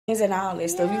and all that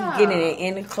stuff. You can get it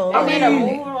in the clothes. I mean,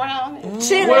 move around.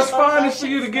 What's fun is for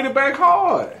you to get it back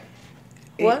hard.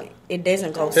 What? It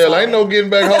doesn't go. Hell, ain't no getting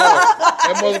back hard.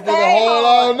 That motherfucker hard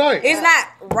all night. It's not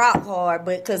rock hard,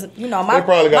 but because my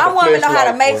woman the know how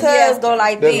to make hers go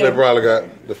like this. They probably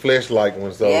got the fleshlight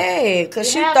one, so yeah, because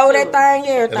she throw that thing in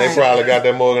everything. And they probably got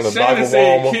that mug in a diaper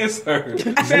warmer. Kiss her.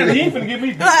 Shannon, you ain't finna get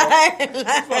me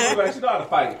beat. She know how to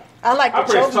fight. I like to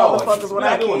choke motherfuckers when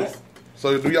I kiss.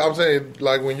 So I'm saying,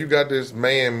 like when you got this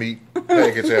man meat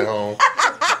package at home,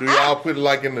 do y'all put it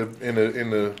like in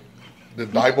the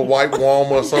diaper wipe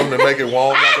warmer or something to make it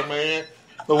warm like a man?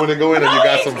 So when they go in there, you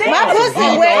got some heat warm.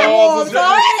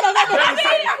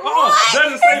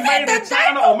 Does it say made in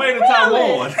China or made in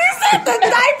Taiwan? He said the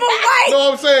diaper wipe.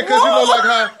 No, I'm saying because like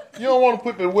how you don't want to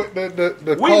put the cold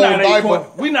diaper.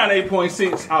 We not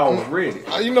 8.6 already.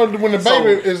 When the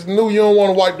baby is new, you don't want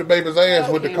to wipe the baby's ass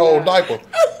with the cold diaper.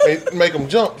 Make them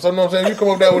jump. So you know what I'm saying? You come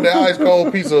up there with that ice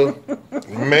cold piece of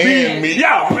man meat.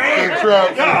 Yeah, man.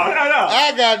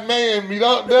 I got man meat.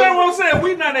 That's what I'm saying.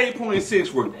 We not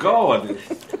 8.6 regardless.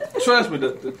 Trust me.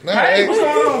 What's going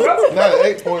on, bro? Not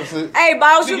 8.6. Hey,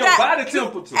 boss, you got body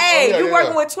temperature. Hey, you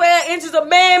working with 12 inches of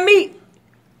man meat.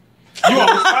 You on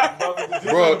the spot,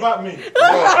 bro. About me. I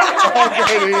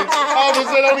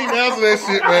don't even answer that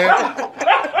shit,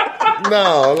 man.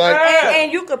 No, like.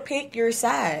 And you could pick your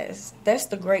size. That's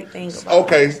the great thing about it.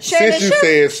 Okay, since you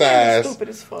said size, stupid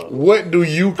as fuck. What do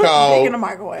you call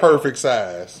perfect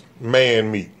size man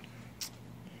meat?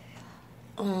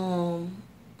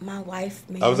 My wife.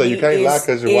 I was like, you can't lie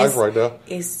because your wife right there.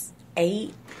 It's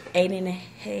 8 and a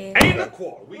half.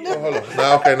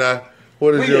 8.25. Now,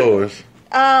 what is yours?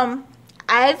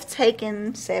 I've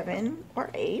taken 7 or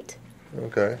 8.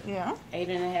 Okay. Yeah.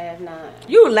 8.5, 9.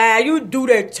 You lie. You do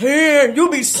that 10. You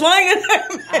be slinging that.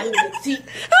 She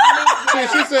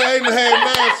said 8.5,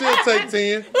 9. She'll take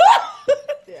 10.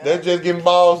 That's just getting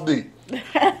balls deep. They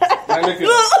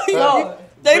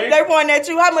point at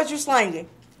you. How much you slinging?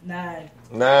 9.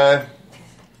 9.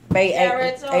 Bay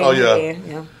 8. Oh yeah.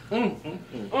 You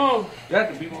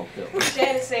have to be more careful.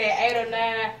 Shannon said 8 or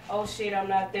 9. Oh shit, I'm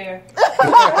not there. 12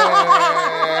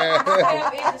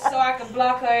 inches so I can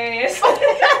block her ass.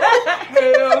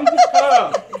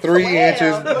 3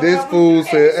 inches. This fool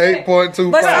said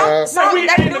 8.25. But some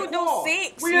that do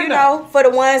 6. For the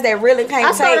ones that really can't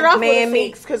I started off man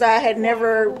with 6 because I had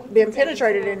never been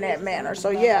penetrated in that manner. So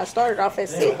yeah, I started off at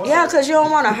 6. Yeah, because you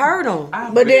don't want to hurt them.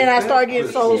 But then I started getting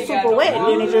so super wet, and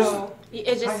then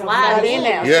it just slides in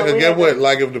there. Yeah, because guess what?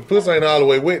 Like, if the pussy ain't all the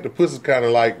way wet, the pussy's kind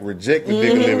of like rejected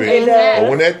dick a little bit. But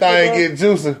when that thing get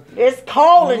juicy, it's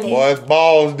cold in it. Boy, it's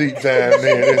balls deep time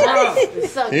then.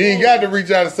 You ain't got to reach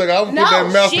out and suck it. I'm going to put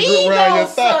that mouth grip around your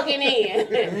thigh. Sucking in.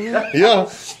 Yeah,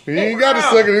 you ain't got to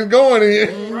suck it. It's going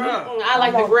in. I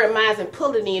like to grip mine and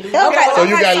pull it in. Okay, so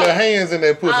you got little hands in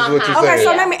that pussy is what you're saying. Okay,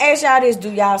 so let me ask y'all this. Do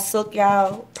y'all suck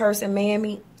y'all person man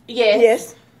meat?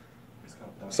 Yes.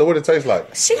 So what it tastes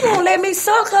like? She won't let me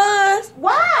suck hers.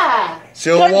 Why?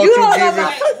 She don't want you giving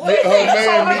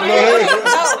her man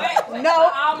meat No.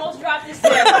 I almost dropped this.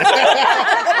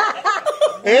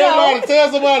 Everybody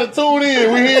tell somebody to tune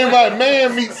in. We hear about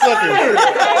man meat sucking.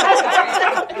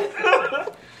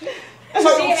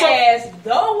 She has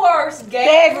the worst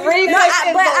gag reflex.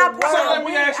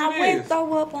 I wouldn't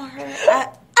throw up on her.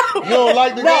 You don't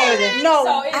like the gagging? No.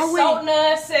 So it's so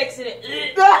non-sexy.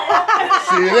 Shit,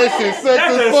 that shit sexy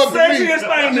as fuck to me.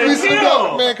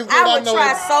 I would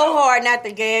try so hard not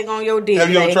to gag on your dick. Have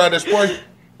you ever tried that spray?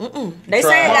 They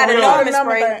say it got a enormous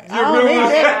spray. I don't need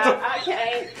that.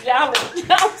 Y'all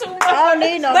too much. I don't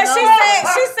need no. But she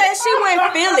said she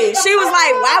wouldn't feel it. She was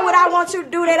like, "Why would I want you to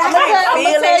do that? I can't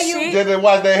feel that shit." Just to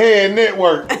watch that head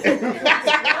network.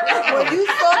 When you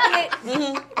suck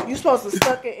it, you supposed to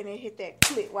suck it and then hit that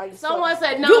clip while you. Someone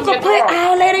said no. You can put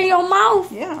all that in your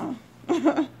mouth. Yeah.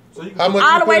 So how much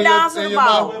all you the way put down to in the your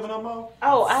mouth?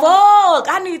 Oh, fuck!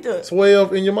 I need to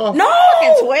 12 in your mouth. No,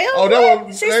 12. Oh, that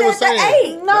was she they said were saying.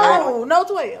 The 8. No,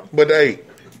 12. But the 8.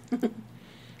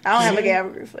 I don't have a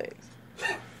Gallagher reflex.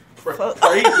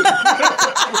 Crazy.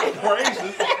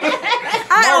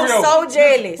 I am so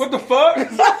jealous. What the fuck?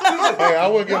 Hey, I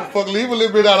wouldn't give a fuck. Leave a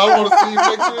little bit out. I want to see you make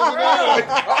sure it's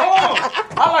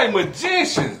out. I like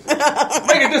magicians.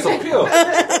 Make it disappear.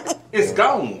 It's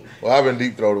gone. Well, I've been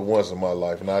deep throated once in my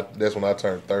life, and that's when I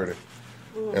turned 30.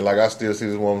 And like I still see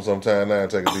this woman sometime now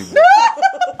and take a deep breath.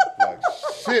 Like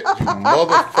shit, you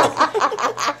motherfucker.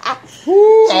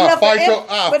 I'll fight your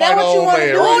old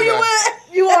man right now.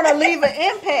 You want to leave an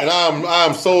impact. And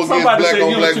I'm so against Somebody black said on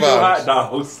you black was hot violence.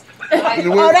 dogs.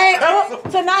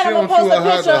 Tonight I'm gonna post a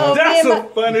picture of That's me some and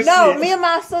funny no, shit. me and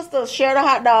my sister shared a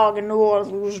hot dog in New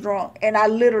Orleans. We was drunk, and I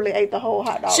literally ate the whole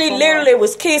hot dog. She from literally her.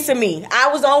 was kissing me. I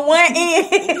was on one end.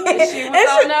 She was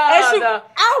on the other.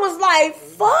 I was like,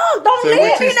 fuck, don't So leave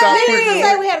when she me stopped down quick, She here.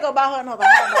 said we had to go buy her another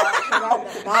hot dog.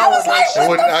 I was like,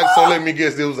 So let me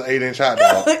guess, it was an 8-inch hot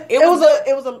dog. it It was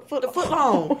was a foot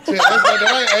long. Shit,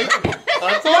 that ain't 8.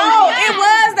 I told No, you. it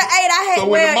was the 8 I had. So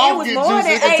when the Well, it mouth was get more juicy,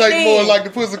 than it 8 can take more then. like the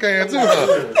pussy can too,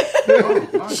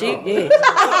 huh? She did.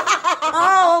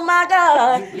 Oh my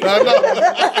god. I know.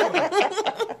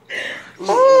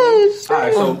 Oh, All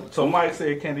right, so Mike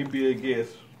said, can he be a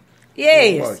guest?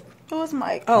 Yes. Who was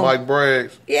Mike? Oh, Mike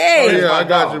Braggs. yes. Yeah, my I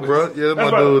got dog. you, bro. Yeah, that's my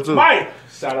brother. dude too. Mike,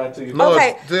 shout out to you. Lord,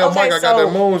 Okay, tell okay, Mike I got so-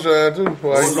 that moonshine too.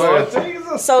 Why he Lord glad?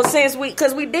 Jesus. So since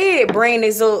because we did bring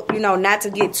this up, not to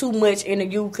get too much into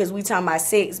you because we talking about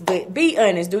sex, but be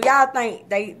honest, do y'all think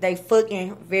they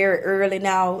fucking very early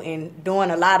now and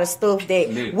doing a lot of stuff that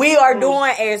Yeah. we are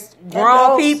doing as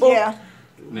grown Adults, people? Yeah.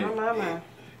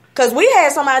 Cause we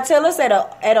had somebody tell us at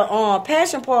a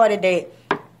passion party that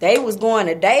they was going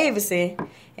to Davidson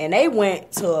and they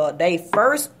went to their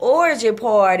first orgy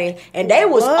party and they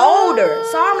was older.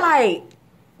 So I'm like,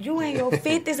 you in your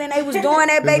 50s and they was doing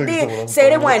that back then.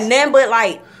 Said it wasn't nothing but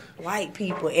like white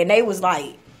people and they was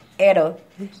like at a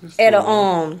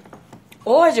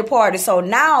orgy party. So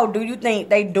now, do you think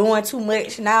they doing too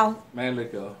much now? Man,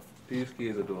 look, y'all. These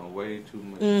kids are doing way too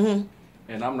much. Mm-hmm.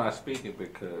 And I'm not speaking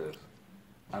because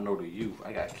I know the youth.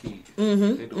 I got kids.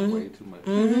 Mm-hmm. They doing way too much.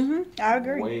 Mm-hmm. I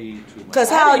agree. Way too much. Cause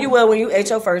how old you were when you ate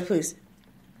your first pussy?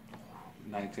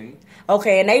 19.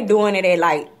 Okay, and they doing it at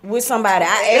like with somebody. I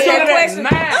asked They that doing question.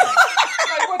 it at 9.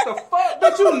 Like, what the fuck?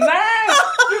 Bitch, you 9?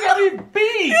 You gotta be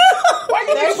big. Why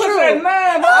you That's get true. at 9, I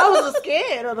huh? was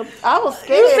scared of the. I was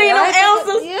scared. You seen them I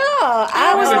answers? Yeah, I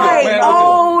I was Man, like, man,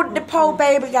 oh, the poor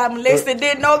baby got molested.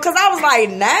 Didn't know, cause I was like,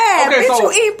 nah, Okay, bitch,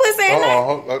 so- you eat pussy at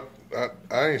night.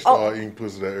 I ain't started eating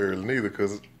pussy that early neither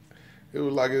because it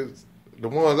was like the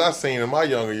ones I seen in my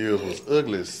younger years was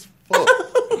ugly as fuck.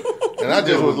 And I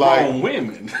just was like, Grown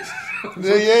women.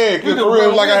 yeah, because for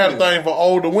real, like I had a thing for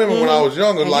older women when I was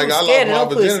younger. And Like you I was scared lost of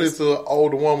my them virginity pussies. to an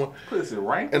older woman, Pussy,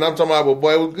 right? and I'm talking about, but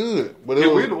boy, it was good. But it It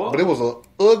was, really was. but it was a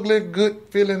ugly, good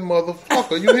feeling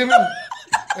motherfucker. You hear me?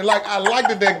 And like I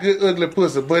liked that good ugly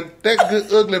pussy, but that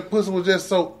good ugly pussy was just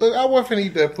so. I wasn't finna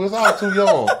eat that pussy. I was too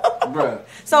young. Bruh.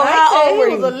 So how old were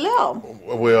He was a you? little.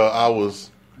 Well, I was.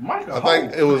 Michael, I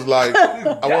think it was like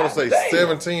I want to say damn.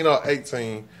 17 or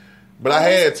 18, but I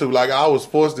had to. Like I was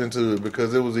forced into it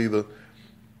because it was either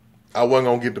I wasn't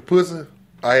gonna get the pussy.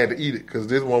 I had to eat it because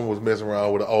this one was messing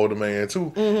around with an older man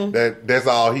too. That's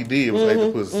all he did was eat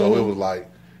the pussy. So it was like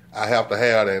I have to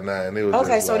have that now. And it was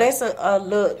Okay, just so like, that's a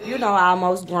look,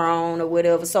 almost grown or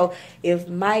whatever. So if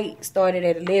Mike started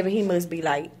at 11, he must be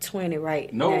like 20,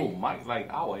 right? No, now. Mike, like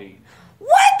our age.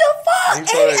 What the fuck? He And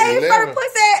started he at ate 11. first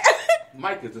pussy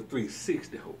Mike is a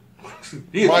 360 hoe.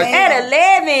 Mike- at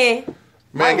 11.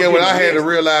 man. Get what I had to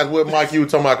realize what Mike you were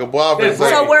talking about. Boy, I was That's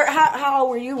like, So how old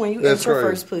were you when you That's ate your crazy.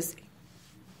 first pussy?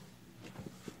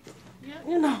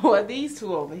 You know what? These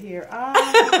two over here.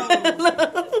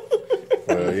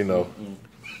 well, you know,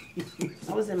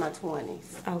 I was in my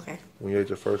 20s. Okay. when you ate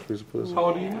your first piece of pussy. How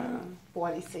old are you now?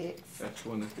 46. That's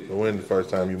 26. When the first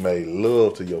time you made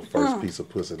love to your first piece of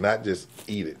pussy, not just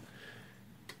eat it.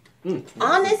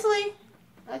 Honestly,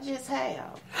 I just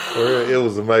have. For real, it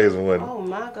was amazing, wasn't it? Oh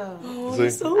my God. See?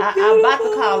 I about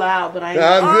to call her out, but I ain't.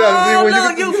 I see, when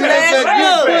look, you see that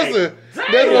fast. good pussy.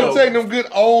 That's what I'm taking them good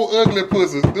old ugly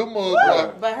pussies. Them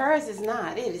motherfuckers. But hers is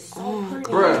not. It is so pretty.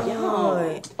 Bruh. and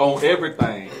young. On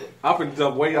everything. I'm finna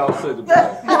jump way outside the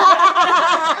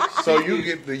box. So you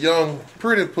get the young,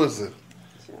 pretty pussy.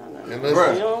 And that's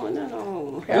Bruh.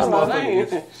 No. This motherfucker is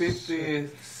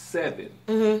 57.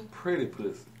 Pretty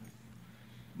pussy.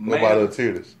 what about her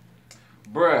titties?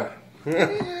 Bruh.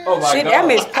 Oh my Shit, God. that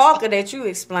Miss Parker that you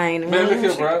explained. Man, look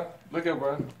here, bruh. Look here,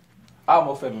 bruh. I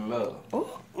almost fell in love.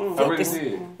 I really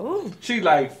did. Ooh. She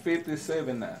like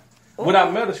 57 now. When I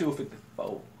met her, she was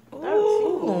 54.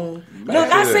 Ooh.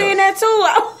 Look, I seen that too.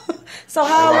 So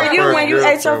how old were you when you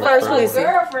ate your first My pussy?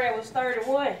 girlfriend was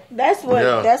 31. That's what.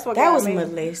 Yeah. That's what. That got was me.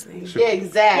 molesting. Yeah,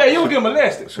 exactly. Yeah, you was getting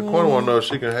molested. Shaquana want to know if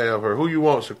she can have her. Who you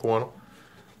want, Shaquana?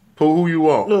 Who you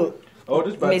want? Look, Oh,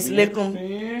 this about Miss to be Lickum.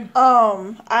 interesting.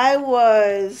 I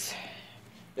was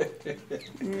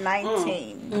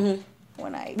 19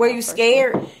 when I. ate Were my you first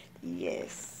scared? one.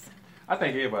 Yes. I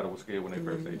think everybody was scared when they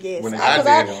first ate. Yes, When they because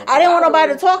I did. I didn't want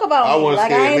nobody to talk about me. I wasn't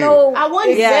like I scared ain't neither. know I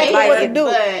wouldn't exactly say what to it, do.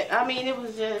 but I mean, it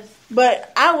was just.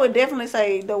 But I would definitely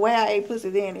say the way I ate pussy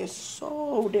then is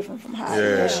so different from how I eat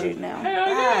Yeah. that shit now. Hell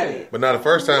yeah. But now the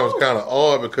first time was kind of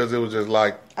odd because it was just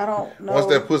like I don't know. once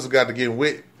that pussy got to get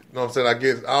wet. You know what I'm saying? I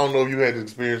guess I don't know if you had the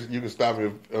experience. You can stop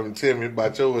me and tell me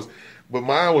about yours. But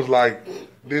mine was like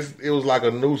this. It was like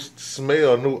a new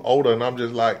smell, a new odor, and I'm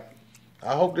just like,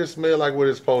 I hope this smell like what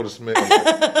it's supposed to smell.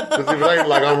 Because if it ain't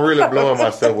like I'm really blowing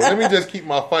myself. Well, let me just keep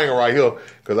my finger right here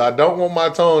because I don't want my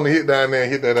tongue to hit down there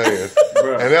and hit that ass.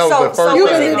 Bruh. And that was the So first was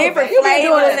time. it different You been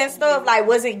doing flavors it. and stuff? Like,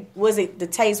 was it the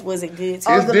taste? Was it good?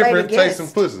 Oh, It's the different lady tasting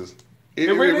guessed. pussies. It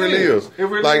It really really is. is. It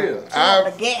really like, is. I,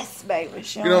 the gas, baby.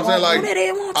 She you know what I'm saying?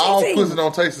 Like, All pussy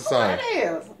don't taste the same. What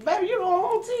else? Baby, you don't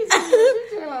want teeth.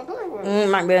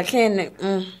 Might be a candy.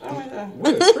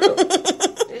 What a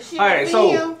trip. Is she All right, a so-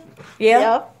 female? Yeah.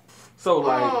 Yep. So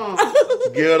like,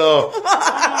 Get up.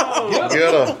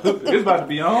 Get up. it's about to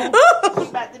be on. She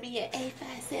about to be at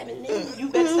 857 now. You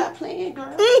better stop playing,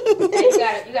 girl.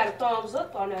 You got a thumbs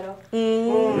up on that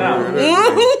though. Now,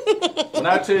 when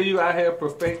I tell you I have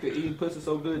perfected eating pussy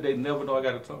so good, they never know I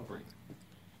got a tongue ring.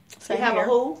 They have a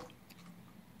who?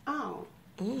 Oh.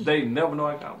 They never know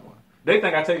I got one. They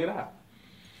think I take it out.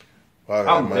 I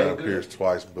got I'm mine that good. pierced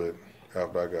twice, but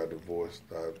after I got divorced,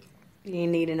 You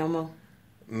ain't need it no more.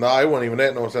 no, it wasn't even that.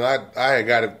 You know what I'm saying? I had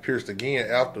got it pierced again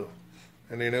after,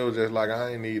 and then it was just like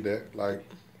I ain't need that. Like,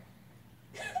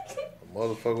 a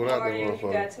motherfucker without that Mario, you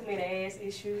motherfucker. got too many ass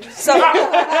issues. So, You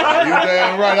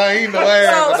damn right, I ain't no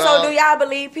ass. so do y'all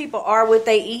believe people are what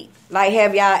they eat? Like,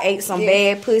 have y'all ate some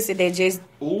bad pussy that just?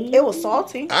 It was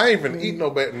salty. I ain't even eat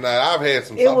no bad. Nah, I've had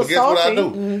some It sauce, but was guess what I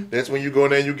salty. do? That's when you go in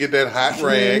there and you get that hot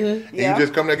rag, and Yeah. you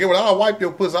just come there. Get what? I'll wipe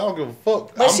your pussy. I don't give a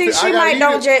fuck. But I she gotta might eat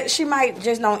don't it. just she might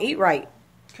just don't eat right.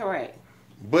 Correct.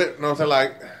 But you know what I'm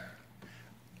saying?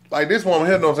 Like this woman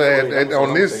here, you know what I'm saying? Wait, I'm on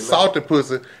gonna this say salty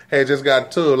pussy had just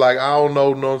got to like I don't know,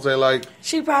 you know what I'm saying? Like,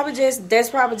 That's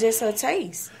probably just her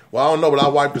taste. well, I don't know, but I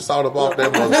wiped the salt up off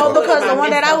that No, motherfucker. because the one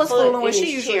that I was Put my foot fooling with, in she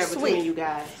this usually chair between sweet. you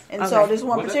guys. And so Okay. this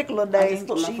one What? particular I day, just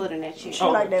put my she foot in that chair. she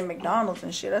like that McDonald's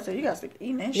and shit. I said, you got to stop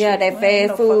eating that shit. Yeah, that We ain't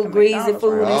fast no food, fucking greasy McDonald's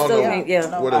food around and I stuff. don't know Yeah.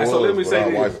 No. what All it right, so let me was, but say I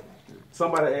wipe this. it.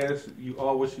 Somebody asked you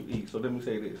all what you eat. So let me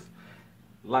say this.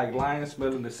 Like lion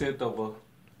smelling the scent of a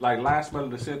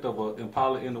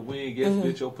Impala in the wind, yes,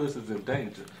 bitch, your pussy's in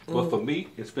danger. But for me,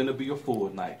 it's finna be a full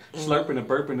night. Slurping and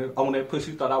burping on that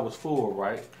pussy, thought I was full,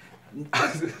 right?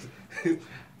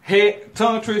 Head,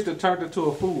 tongue twisted turned into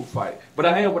a food fight. But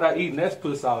I am without eating that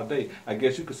pussy all day. I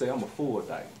guess you could say I'm a full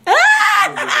dyke.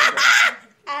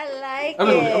 I like I'm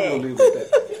gonna it. leave it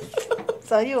with that.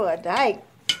 So you a dyke.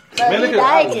 So Man, you look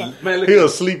at dyking. man, look He'll at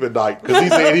sleep at night because he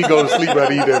said he go to sleep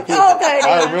after he eat that pussy. Okay,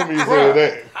 I then. remember you said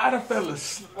that. I done fell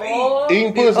asleep.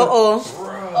 Eating pussy.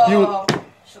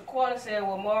 Shaquana said,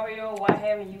 "Well, Mario, why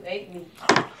haven't you ate me?"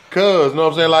 Cause, you know what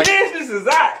I'm saying? Like, Business is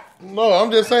out. no,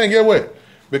 I'm just saying, get what?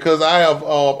 Because I have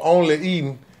only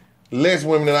eaten less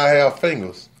women than I have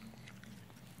fingers.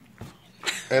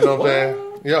 You know what I'm saying?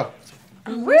 Yeah.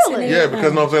 Really? Yeah,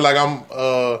 because you know what I'm saying? Like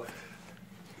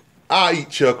I eat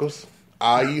chuckles,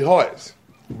 I eat hearts,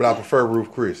 but I prefer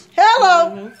Ruth Chris.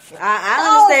 Hello. I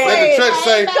understand. Let the church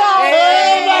say,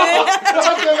 Hey.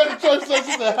 let the church say,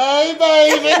 she said, hey,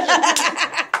 baby.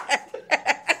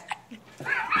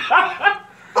 I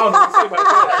don't know what to say about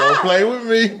that. Don't play with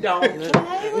me. Don't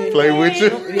Play with you.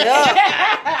 Don't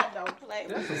play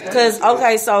with me. Because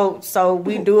okay, so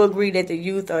we do agree that the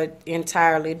youth are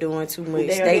entirely doing too much.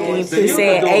 They are They doing eat too pussy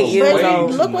much. at 8 years Way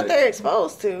old. too Look what much. they're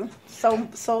exposed to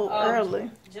so early.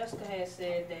 Jessica has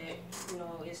said that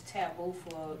it's taboo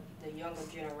for the younger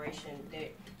generation,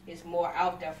 that it's more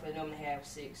out there for them to have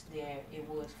sex than it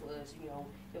was for us.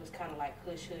 It was kind of like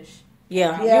hush hush.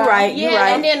 Yeah, Yeah. you're right. Yeah, You're right.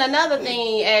 and then another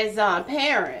thing as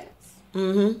parents.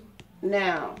 Mm-hmm.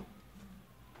 Now,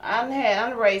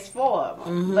 I'm raised 4 of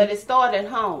them, but it started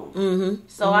at home. Mm-hmm.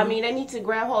 So I mean, they need to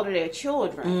grab hold of their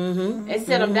children and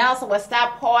sit them down somewhere.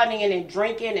 Stop partying and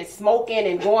drinking and smoking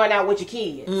and going out with your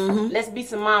kids. Let's be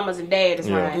some mamas and daddies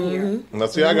around here. Now,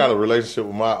 see, I got a relationship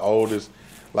with my oldest.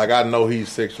 Like, I know he's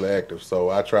sexually active, so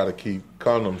I try to keep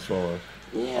condoms for him.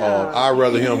 Yeah. I'd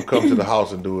rather him come to the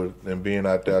house and do it than being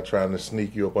out there trying to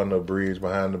sneak you up under a bridge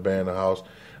behind the band of house.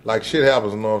 Like, shit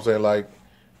happens, you know what I'm saying? Like,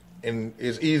 and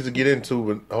it's easy to get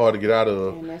into, but hard to get out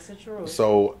of. And that's the truth.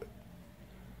 So,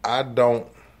 I don't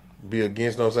be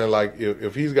against, you know what I'm saying? Like,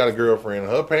 if he's got a girlfriend,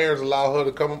 her parents allow her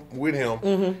to come with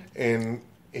him, and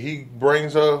he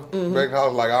brings her back to the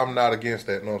house, like, I'm not against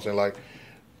that, you know what I'm saying? Like,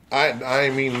 I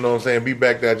ain't mean, you know what I'm saying, be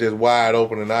back there just wide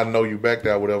open and I know you back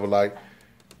there, whatever. Like,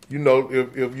 you know,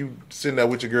 if you sitting there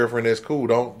with your girlfriend, that's cool.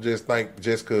 Don't just think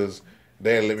just because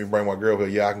Dad let me bring my girl here,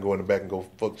 yeah, I can go in the back and go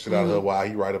fuck shit out of her while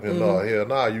he right up here. No, hell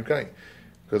nah, you can't.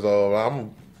 Because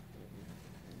I'm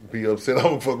be upset. I'm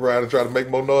gonna fuck around and try to make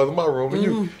more noise in my room than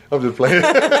you. I'm just playing.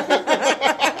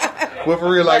 But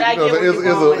for real, like, you know,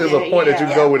 it's a point that you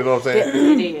can go with it, you know what I'm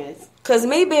saying? It is. Cause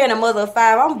me being a mother of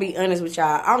 5, I'm gonna be honest with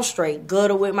y'all. I'm straight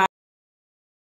gutter with my